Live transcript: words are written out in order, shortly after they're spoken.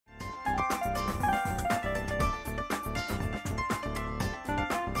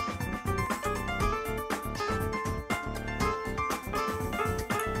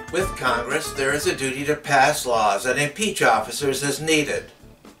With Congress, there is a duty to pass laws and impeach officers as needed.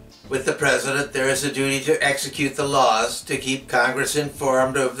 With the President, there is a duty to execute the laws, to keep Congress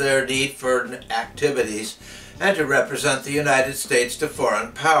informed of their need for activities, and to represent the United States to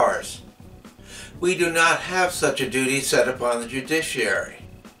foreign powers. We do not have such a duty set upon the judiciary.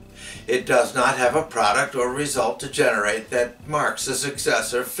 It does not have a product or result to generate that marks the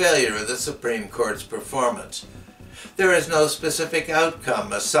success or failure of the Supreme Court's performance. There is no specific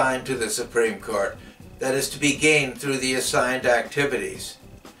outcome assigned to the Supreme Court that is to be gained through the assigned activities.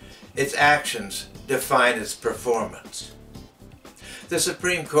 Its actions define its performance. The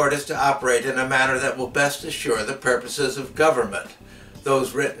Supreme Court is to operate in a manner that will best assure the purposes of government,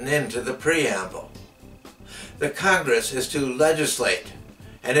 those written into the preamble. The Congress is to legislate,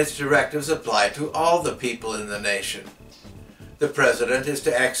 and its directives apply to all the people in the nation. The President is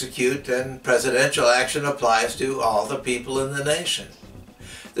to execute, and presidential action applies to all the people in the nation.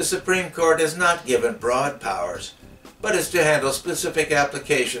 The Supreme Court is not given broad powers, but is to handle specific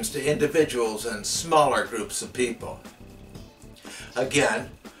applications to individuals and smaller groups of people.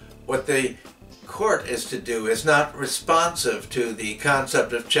 Again, what the court is to do is not responsive to the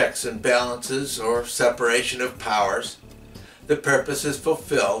concept of checks and balances or separation of powers. The purpose is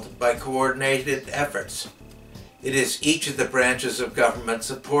fulfilled by coordinated efforts. It is each of the branches of government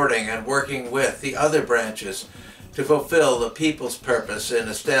supporting and working with the other branches to fulfill the people's purpose in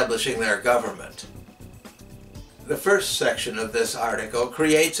establishing their government. The first section of this article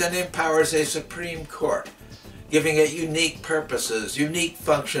creates and empowers a Supreme Court, giving it unique purposes, unique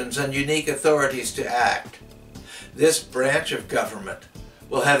functions, and unique authorities to act. This branch of government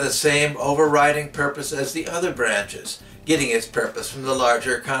will have the same overriding purpose as the other branches, getting its purpose from the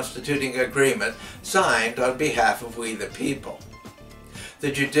larger constituting agreement signed on behalf of we the people.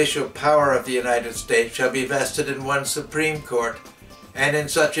 The judicial power of the United States shall be vested in one Supreme Court and in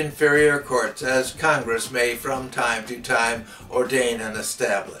such inferior courts as Congress may from time to time ordain and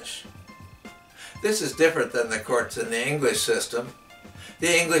establish. This is different than the courts in the English system.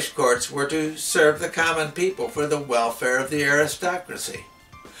 The English courts were to serve the common people for the welfare of the aristocracy.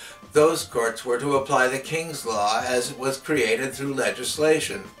 Those courts were to apply the King's law as it was created through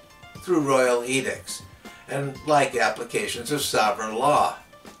legislation, through royal edicts, and like applications of sovereign law.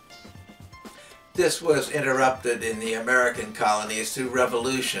 This was interrupted in the American colonies through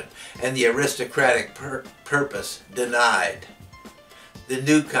revolution and the aristocratic purpose denied. The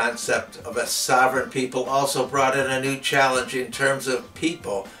new concept of a sovereign people also brought in a new challenge in terms of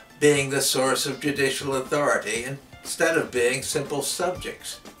people being the source of judicial authority instead of being simple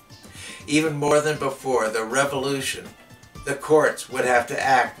subjects. Even more than before the revolution, the courts would have to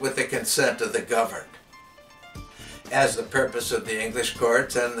act with the consent of the governed. As the purpose of the English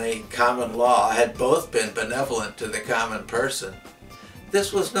courts and the common law had both been benevolent to the common person,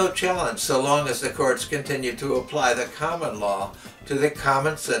 this was no challenge so long as the courts continued to apply the common law to the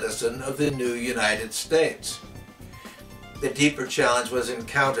common citizen of the new United States. The deeper challenge was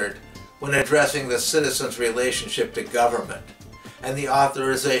encountered when addressing the citizen's relationship to government and the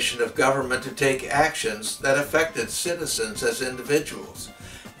authorization of government to take actions that affected citizens as individuals.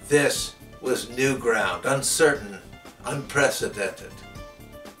 This was new ground, uncertain, unprecedented.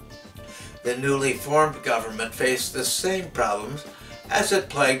 The newly formed government faced the same problems as had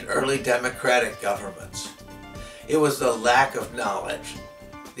plagued early democratic governments. It was the lack of knowledge,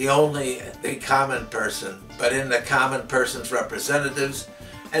 the common person, but in the common person's representatives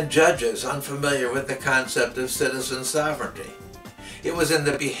and judges unfamiliar with the concept of citizen sovereignty. It was in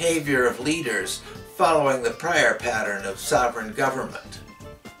the behavior of leaders following the prior pattern of sovereign government.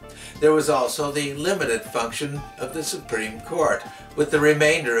 There was also the limited function of the Supreme Court, with the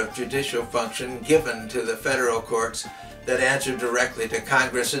remainder of judicial function given to the federal courts that answered directly to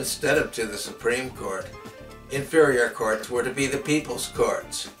Congress instead of to the Supreme Court. Inferior courts were to be the people's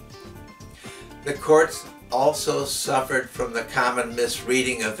courts. The courts also suffered from the common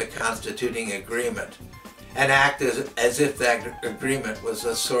misreading of the constituting agreement, and acted as if that agreement was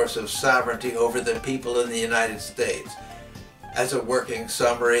a source of sovereignty over the people in the United States. As a working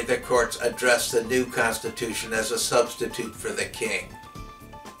summary, the courts addressed the new Constitution as a substitute for the king.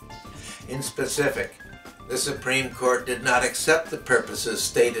 In specific, the Supreme Court did not accept the purposes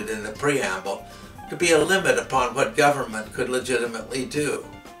stated in the preamble to be a limit upon what government could legitimately do.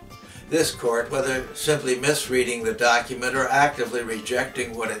 This court, whether simply misreading the document or actively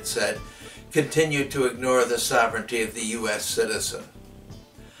rejecting what it said, continued to ignore the sovereignty of the U.S. citizen.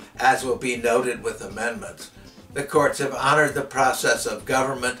 As will be noted with amendments, the courts have honored the process of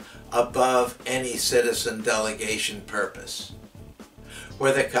government above any citizen delegation purpose.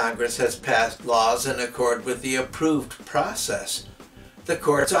 Where the Congress has passed laws in accord with the approved process, the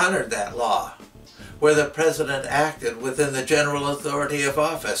courts honored that law. Where the President acted within the general authority of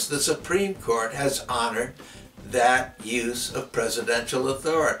office, the Supreme Court has honored that use of presidential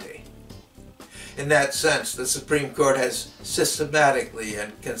authority. In that sense, the Supreme Court has systematically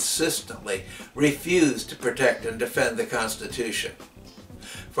and consistently refused to protect and defend the Constitution.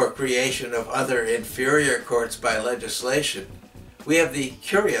 For creation of other inferior courts by legislation, we have the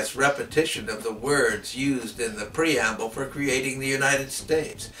curious repetition of the words used in the preamble for creating the United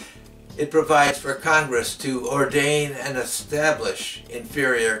States. It provides for Congress to ordain and establish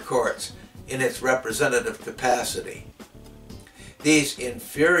inferior courts in its representative capacity. These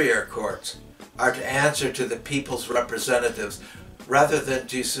inferior courts are to answer to the people's representatives rather than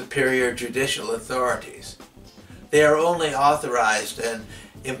to superior judicial authorities. They are only authorized and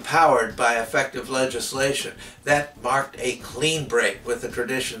empowered by effective legislation. That marked a clean break with the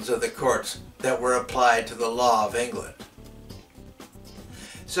traditions of the courts that were applied to the law of England.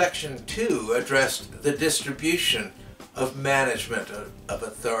 Section 2 addressed the distribution of management of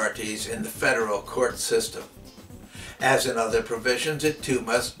authorities in the federal court system. As in other provisions, it too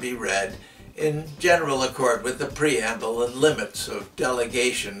must be read in general accord with the preamble and limits of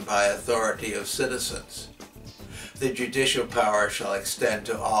delegation by authority of citizens. The judicial power shall extend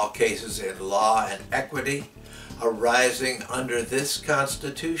to all cases in law and equity arising under this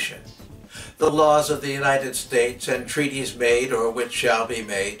Constitution. The laws of the United States and treaties made or which shall be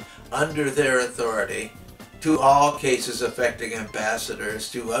made under their authority, to all cases affecting ambassadors,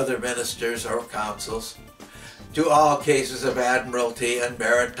 to other ministers or consuls, to all cases of admiralty and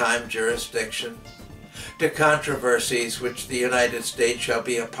maritime jurisdiction, to controversies which the United States shall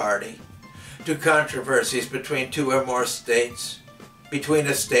be a party, to controversies between two or more states, between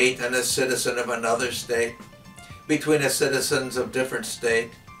a state and a citizen of another state, between citizens of different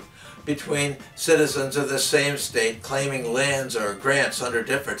state, between citizens of the same state claiming lands or grants under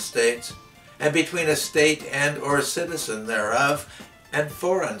different states, and between a state and or citizen thereof and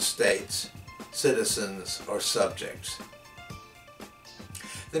foreign states, citizens or subjects.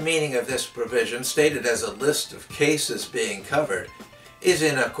 The meaning of this provision, stated as a list of cases being covered, is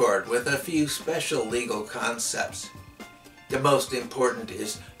in accord with a few special legal concepts. The most important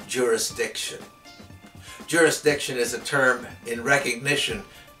is jurisdiction. Jurisdiction is a term in recognition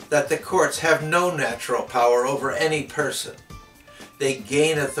that the courts have no natural power over any person. They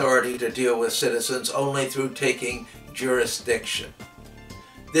gain authority to deal with citizens only through taking jurisdiction.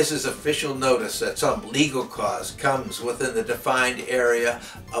 This is official notice that some legal cause comes within the defined area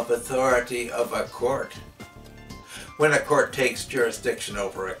of authority of a court. When a court takes jurisdiction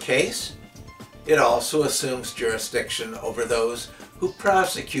over a case, it also assumes jurisdiction over those who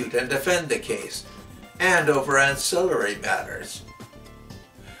prosecute and defend the case, and over ancillary matters.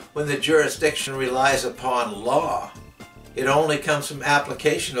 When the jurisdiction relies upon law, it only comes from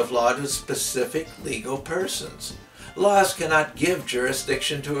application of law to specific legal persons. Laws cannot give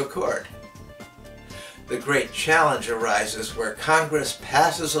jurisdiction to a court. The great challenge arises where Congress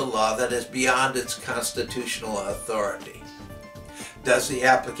passes a law that is beyond its constitutional authority. Does the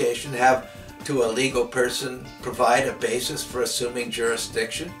application have to a legal person provide a basis for assuming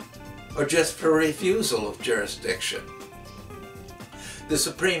jurisdiction, or just for refusal of jurisdiction? The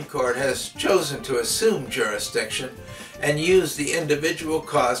Supreme Court has chosen to assume jurisdiction and use the individual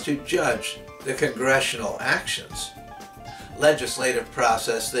cause to judge the congressional actions. Legislative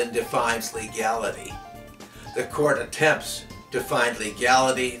process then defines legality. The court attempts to find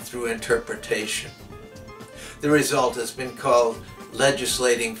legality through interpretation. The result has been called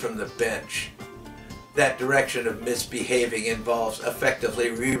legislating from the bench. That direction of misbehaving involves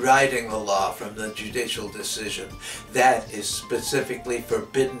effectively rewriting the law from the judicial decision. That is specifically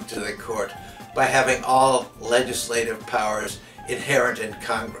forbidden to the court by having all legislative powers inherent in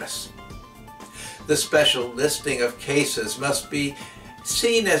Congress. The special listing of cases must be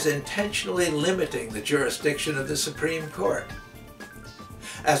seen as intentionally limiting the jurisdiction of the Supreme Court.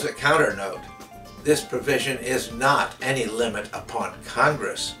 As a counternote, this provision is not any limit upon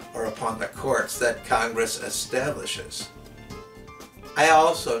Congress or upon the courts that Congress establishes. I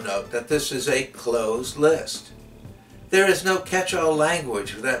also note that this is a closed list. There is no catch-all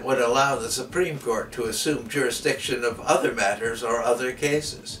language that would allow the Supreme Court to assume jurisdiction of other matters or other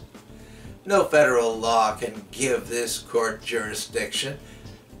cases. No federal law can give this court jurisdiction.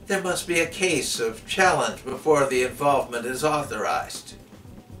 There must be a case of challenge before the involvement is authorized.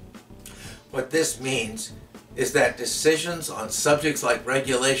 What this means is that decisions on subjects like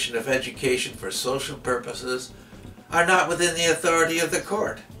regulation of education for social purposes are not within the authority of the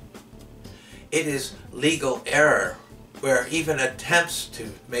court. It is legal error where even attempts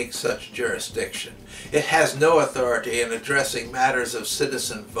to make such jurisdiction. It has no authority in addressing matters of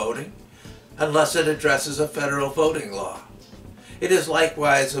citizen voting unless it addresses a federal voting law. It is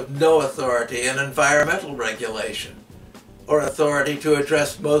likewise of no authority in environmental regulation or authority to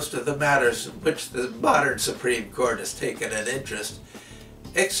address most of the matters in which the modern Supreme Court has taken an interest,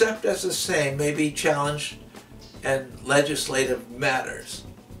 except as the same may be challenged in legislative matters.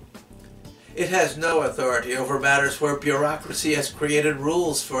 It has no authority over matters where bureaucracy has created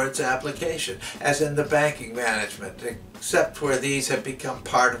rules for its application, as in the banking management, except where these have become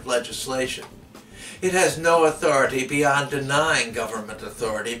part of legislation. It has no authority beyond denying government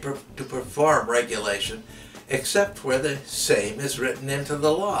authority to perform regulation, except where the same is written into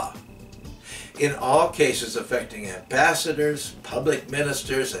the law. In all cases affecting ambassadors, public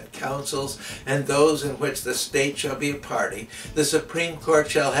ministers, and councils, and those in which the state shall be a party, the Supreme Court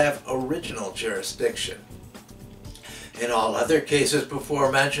shall have original jurisdiction. In all other cases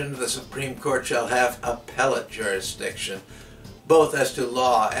before mentioned, the Supreme Court shall have appellate jurisdiction, both as to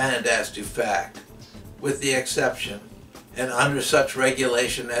law and as to fact, with the exception, and under such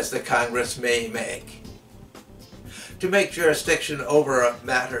regulation as the Congress may make. To make jurisdiction over a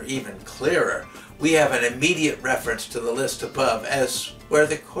matter even clearer, we have an immediate reference to the list above as where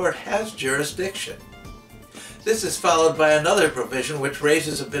the court has jurisdiction. This is followed by another provision which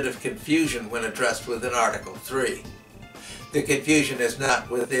raises a bit of confusion when addressed within Article 3. The confusion is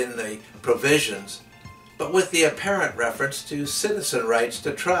not within the provisions, but with the apparent reference to citizen rights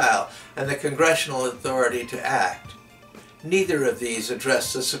to trial and the congressional authority to act. Neither of these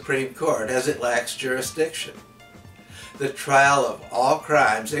address the Supreme Court, as it lacks jurisdiction. The trial of all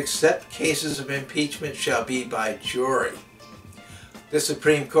crimes except cases of impeachment shall be by jury. The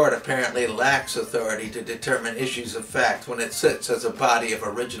Supreme Court apparently lacks authority to determine issues of fact when it sits as a body of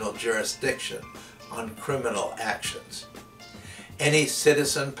original jurisdiction on criminal actions. Any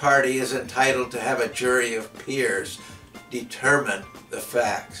citizen party is entitled to have a jury of peers determine the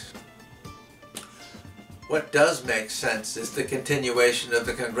facts. What does make sense is the continuation of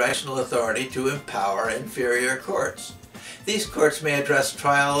the congressional authority to empower inferior courts. These courts may address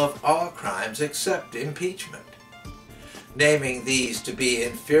trial of all crimes except impeachment. Naming these to be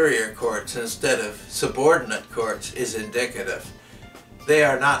inferior courts instead of subordinate courts is indicative. They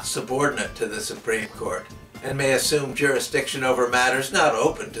are not subordinate to the Supreme Court and may assume jurisdiction over matters not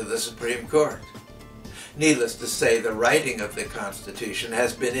open to the Supreme Court. Needless to say, the writing of the Constitution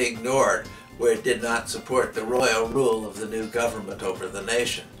has been ignored where it did not support the royal rule of the new government over the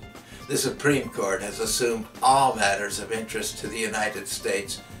nation. The Supreme Court has assumed all matters of interest to the United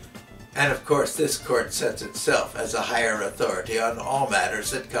States, and of course this court sets itself as a higher authority on all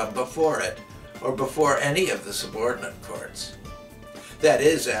matters that come before it, or before any of the subordinate courts. That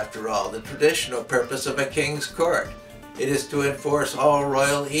is, after all, the traditional purpose of a king's court. It is to enforce all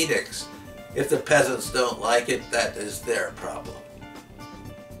royal edicts. If the peasants don't like it, that is their problem.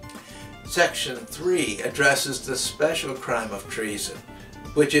 Section 3 addresses the special crime of treason,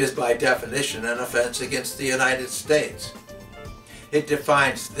 which is by definition an offense against the United States. It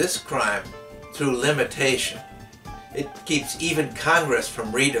defines this crime through limitation. It keeps even Congress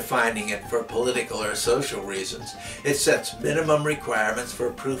from redefining it for political or social reasons. It sets minimum requirements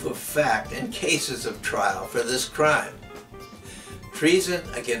for proof of fact in cases of trial for this crime. Treason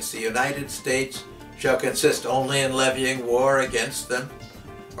against the United States shall consist only in levying war against them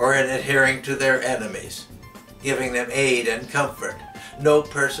or in adhering to their enemies, giving them aid and comfort. No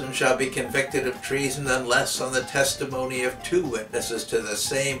person shall be convicted of treason unless on the testimony of 2 witnesses to the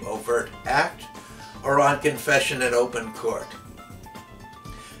same overt act or on confession in open court.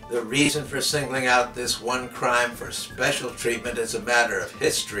 The reason for singling out this one crime for special treatment is a matter of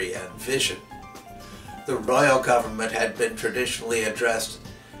history and vision. The royal government had been traditionally addressed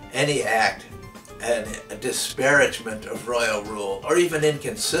any act and a disparagement of royal rule, or even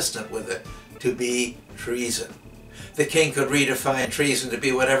inconsistent with it, to be treason. The king could redefine treason to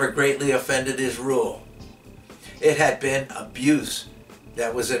be whatever greatly offended his rule. It had been abuse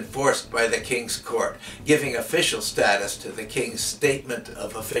that was enforced by the king's court, giving official status to the king's statement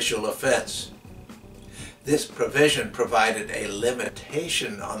of official offense. This provision provided a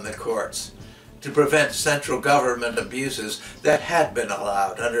limitation on the courts to prevent central government abuses that had been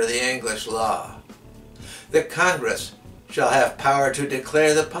allowed under the English law. The Congress shall have power to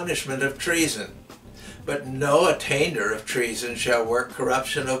declare the punishment of treason, but no attainder of treason shall work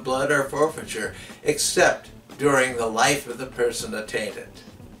corruption of blood or forfeiture, except during the life of the person attainted.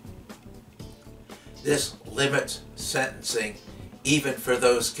 This limits sentencing even for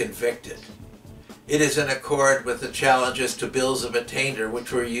those convicted. It is in accord with the challenges to bills of attainder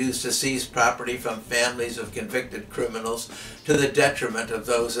which were used to seize property from families of convicted criminals to the detriment of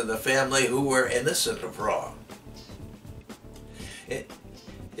those in the family who were innocent of wrong.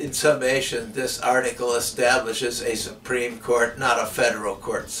 In summation, this article establishes a Supreme Court, not a federal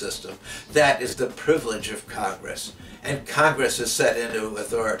court system. That is the privilege of Congress, and Congress is set into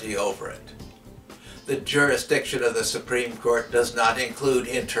authority over it. The jurisdiction of the Supreme Court does not include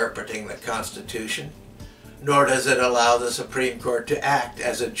interpreting the Constitution, nor does it allow the Supreme Court to act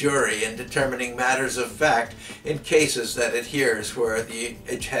as a jury in determining matters of fact in cases that it hears where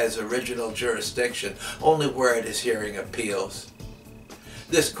it has original jurisdiction, only where it is hearing appeals.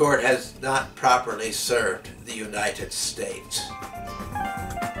 This court has not properly served the United States.